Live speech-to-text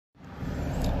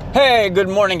Hey, good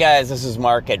morning, guys. This is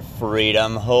Mark at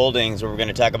Freedom Holdings, where we're going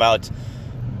to talk about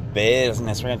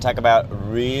business. We're going to talk about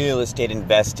real estate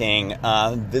investing.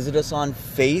 Visit us on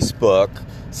Facebook.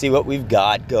 See what we've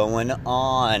got going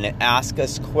on. Ask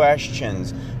us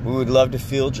questions. We would love to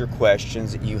field your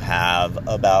questions that you have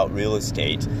about real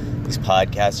estate. These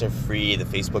podcasts are free. The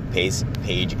Facebook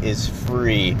page is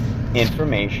free.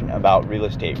 Information about real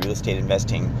estate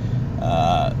investing,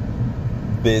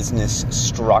 business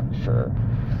structure.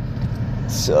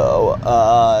 So,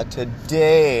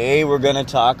 today we're going to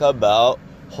talk about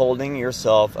holding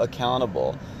yourself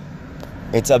accountable.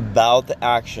 It's about the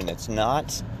action. It's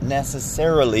not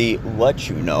necessarily what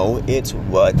you know, it's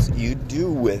what you do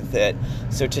with it.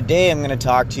 So today I'm going to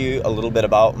talk to you a little bit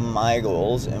about my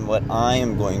goals and what I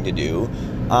am going to do.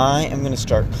 I am going to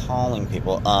start calling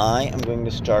people. I am going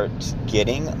to start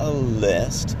getting a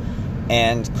list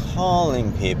and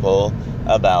calling people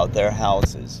about their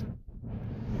houses.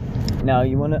 Now,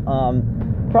 you want to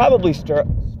probably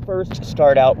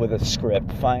start out with a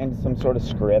script. Find some sort of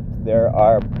script. There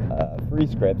are free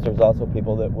scripts. There's also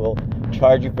people that will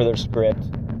charge you for their script.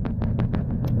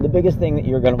 The biggest thing that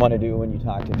you're going to want to do when you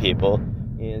talk to people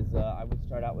is I would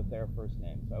start out with their first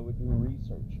name. So I would do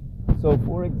research. So,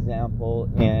 for example,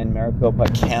 in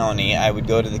Maricopa County, I would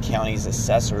go to the county's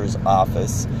assessor's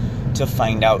office to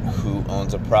find out who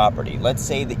owns a property. Let's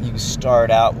say that you start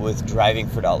out with driving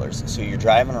for dollars. So you're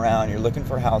driving around, you're looking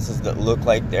for houses that look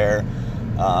like they're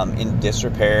in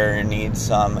disrepair and need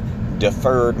some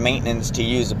deferred maintenance, to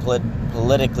use a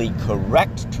politically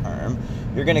correct term.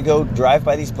 You're going to go drive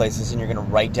by these places and you're going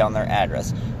to write down their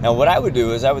address. Now, what I would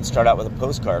do is I would start out with a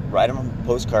postcard, write them a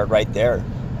postcard right there.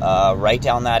 Write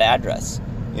down that address.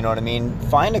 You know what I mean?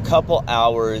 Find a couple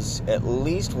hours, at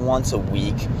least once a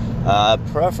week,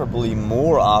 preferably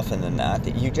more often than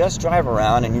that you just drive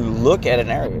around and you look at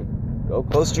an area. Go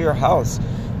close to your house.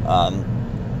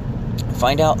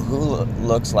 Find out who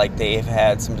looks like they've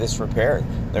had some disrepair.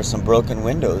 There's some broken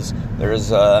windows. There's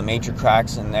major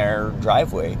cracks in their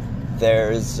driveway.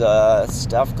 There's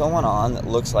stuff going on that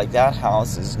looks like that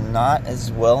house is not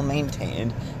as well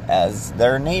maintained as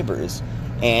their neighbors.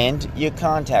 And you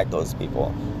contact those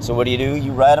people. So what do?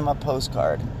 You write them a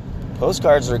postcard.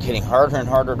 Postcards are getting harder and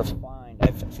harder to find,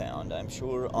 I've found. I'm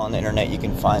sure on the internet you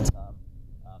can find some.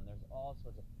 There's all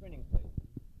sorts of printing places.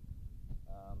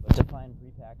 But to find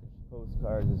prepackaged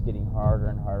postcards is getting harder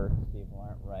and harder because people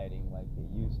aren't writing like they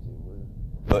used to.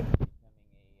 We're becoming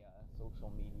a social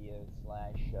media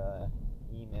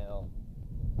 / email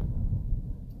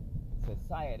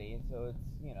society. So it's,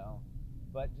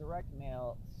 but direct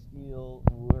mail still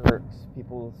works.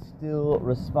 People still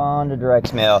respond to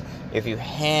direct mail. If you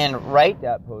hand write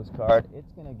that postcard,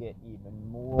 it's going to get even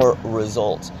more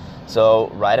results. So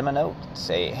write them a note.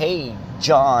 Say, hey,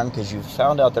 John, because you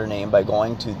found out their name by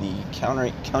going to the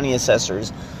county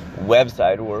assessor's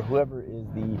website, or whoever is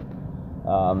the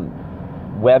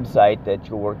website that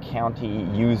your county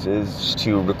uses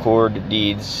to record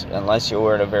deeds, unless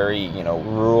you're in a very,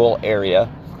 rural area,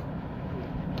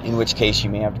 in which case you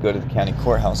may have to go to the county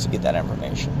courthouse to get that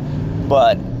information.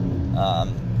 But,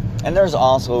 and there's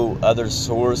also other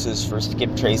sources for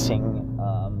skip tracing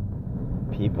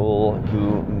people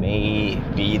who may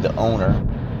be the owner.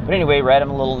 But anyway, write them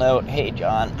a little note. Hey,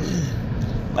 John,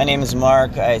 my name is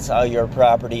Mark. I saw your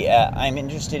property. I'm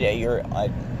interested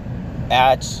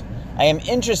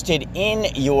in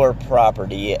your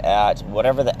property at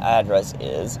whatever the address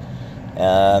is.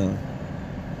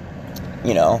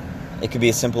 It could be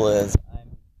as simple as,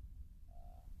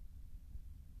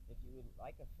 if you would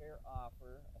like a fair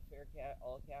offer,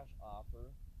 all-cash offer,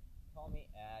 call me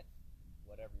at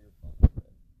whatever your phone number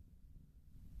is.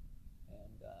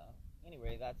 And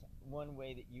anyway, that's one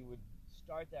way that you would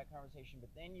start that conversation.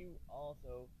 But then you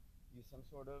also use some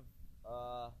sort of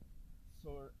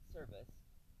service.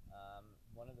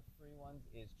 One of the free ones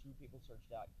is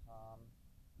TruePeopleSearch.com.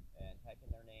 And type in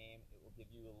their name. It will give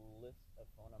you a list of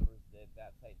phone numbers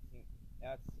that site seems.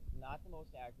 Now, it's not the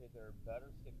most accurate. There are better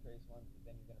skip trace ones, but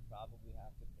then you're going to probably have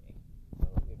to pay. So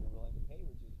if you're willing to pay,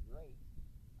 which is great,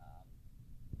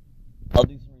 I'll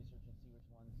do some research and see which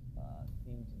ones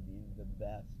seem to be the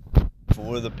best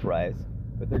for the price,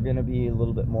 but they're going to be a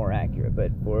little bit more accurate. But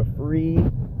for a free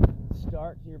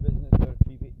start to your business, go to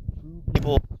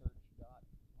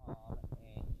TruePeopleSearch.com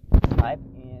and type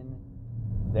in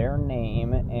their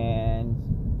name, and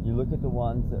you look at the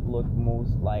ones that look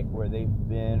most like where they've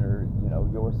been, or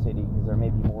your city, because there may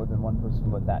be more than one person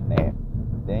with that name.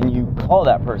 Then you call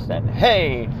that person.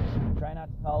 Hey, try not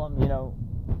to call them,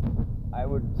 I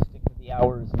would stick with the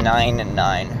hours 9 and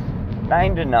 9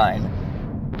 to 9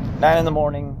 in the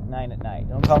morning, 9 at night.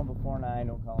 Don't call them before before 9,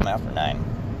 don't call them after 9.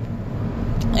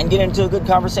 And get into a good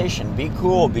conversation. Be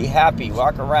cool, be happy,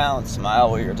 walk around,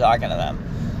 smile while you're talking to them.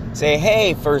 Say,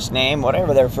 hey, first name,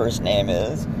 whatever their first name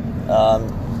is.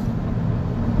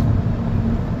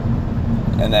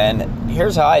 And then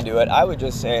here's how I do it. I would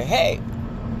just say, hey,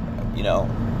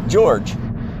 George,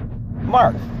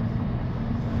 Mark.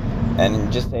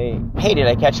 And just say, hey, did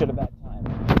I catch you at a bad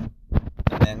time?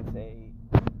 And then say,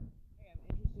 hey, I'm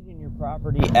interested in your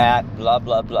property at blah,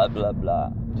 blah, blah, blah, blah.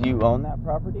 Do you own that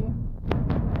property?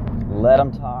 Let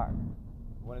them talk.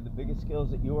 One of the biggest skills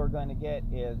that you are going to get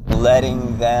is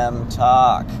letting them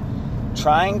talk.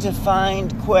 Trying to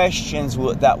find questions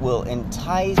that will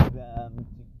entice them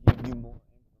to give you more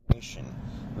information.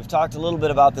 We've talked a little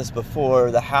bit about this before,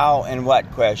 the how and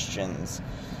what questions.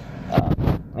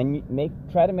 And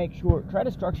try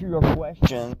to structure your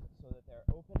questions so that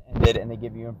they're open-ended and they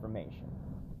give you information.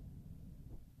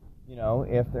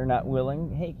 If they're not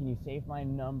willing, hey, can you save my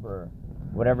number?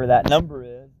 Whatever that number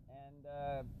is.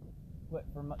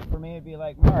 For me, it'd be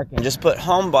like Mark, and just put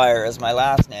home buyer as my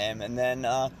last name, and then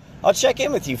I'll check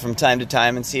in with you from time to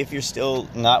time and see if you're still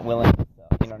not willing to sell.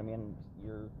 You know what I mean?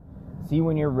 See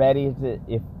when you're ready to,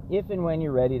 if and when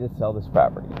you're ready to sell this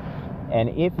property. And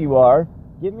if you are,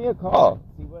 give me a call.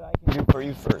 See what I can do for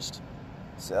you first.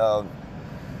 So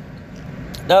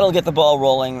that'll get the ball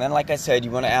rolling. Then, like I said,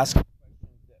 you want to ask questions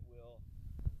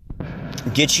that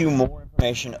will get you more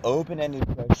information, open-ended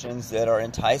questions that are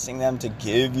enticing them to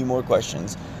give you more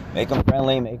questions. Make them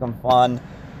friendly, make them fun.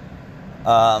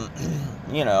 And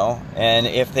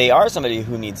if they are somebody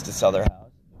who needs to sell their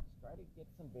house, try to get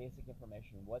some basic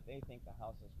information, what they think the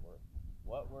house is worth,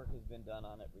 what work has been done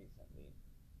on it recently,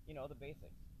 the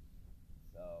basics.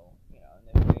 So, and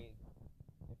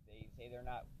if they say they're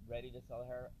not ready to sell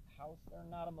their house, they're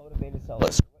not a motivated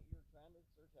seller. So what you're trying to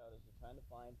search out is you're trying to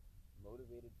find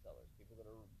motivated sellers, people that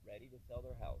are ready to sell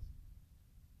their house.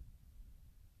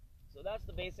 So that's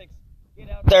the basics. Get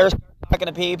out there, start talking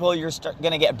to people. You're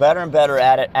going to get better and better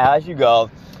at it as you go.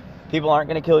 People aren't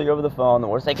going to kill you over the phone. The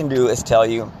worst they can do is tell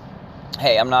you,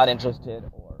 hey, I'm not interested.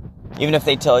 Or even if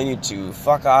they tell you to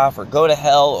fuck off or go to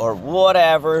hell or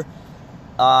whatever,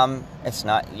 it's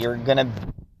not. You're going to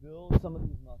build some of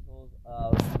these muscles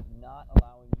of not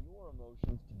allowing your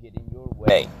emotions to get in your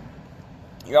way.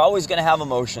 You're always going to have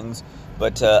emotions,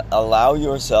 but to allow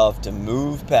yourself to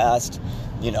move past,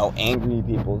 angry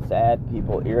people, sad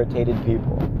people, irritated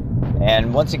people.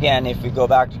 And once again, if we go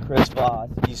back to Chris Voss,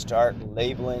 you start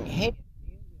labeling, hey, it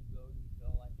seems as though you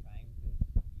feel like trying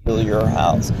to steal your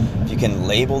house. If you can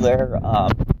label their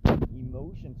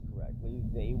emotions correctly,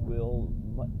 they will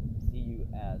see you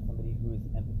as somebody who is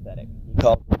empathetic. He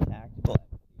calls it tactical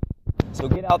empathy. So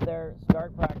get out there,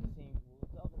 start practicing. We'll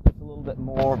tell them just a little bit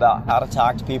more about how to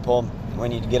talk to people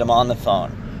when you get them on the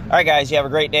phone. All right, guys, you have a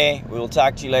great day. We will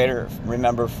talk to you later.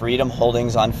 Remember, Freedom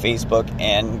Holdings on Facebook,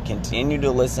 and continue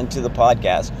to listen to the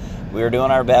podcast. We are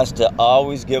doing our best to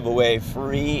always give away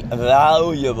free,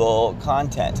 valuable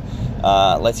content.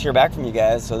 Let's hear back from you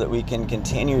guys so that we can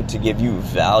continue to give you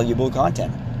valuable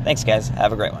content. Thanks, guys.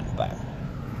 Have a great one. Bye.